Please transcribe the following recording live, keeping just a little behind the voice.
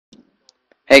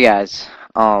Hey guys,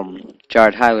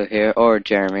 Jagex here, or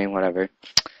Jeremy, whatever.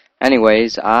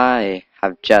 Anyways, I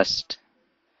have just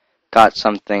got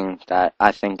something that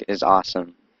I think is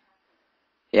awesome.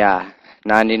 Yeah,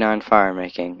 99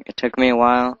 firemaking. It took me a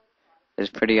while. It was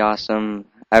pretty awesome.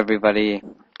 Everybody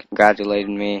congratulated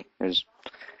me. It's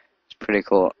pretty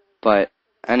cool. But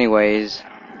anyways,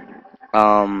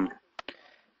 um,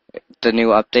 the new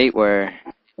update where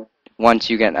once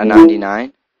you get a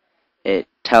 99, it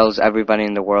tells everybody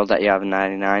in the world that you have a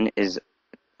 99 is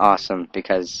awesome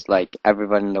because like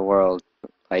everybody in the world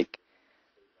like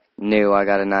knew I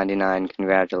got a 99,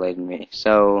 congratulated me.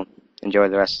 So enjoy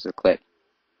the rest of the clip.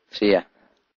 See ya.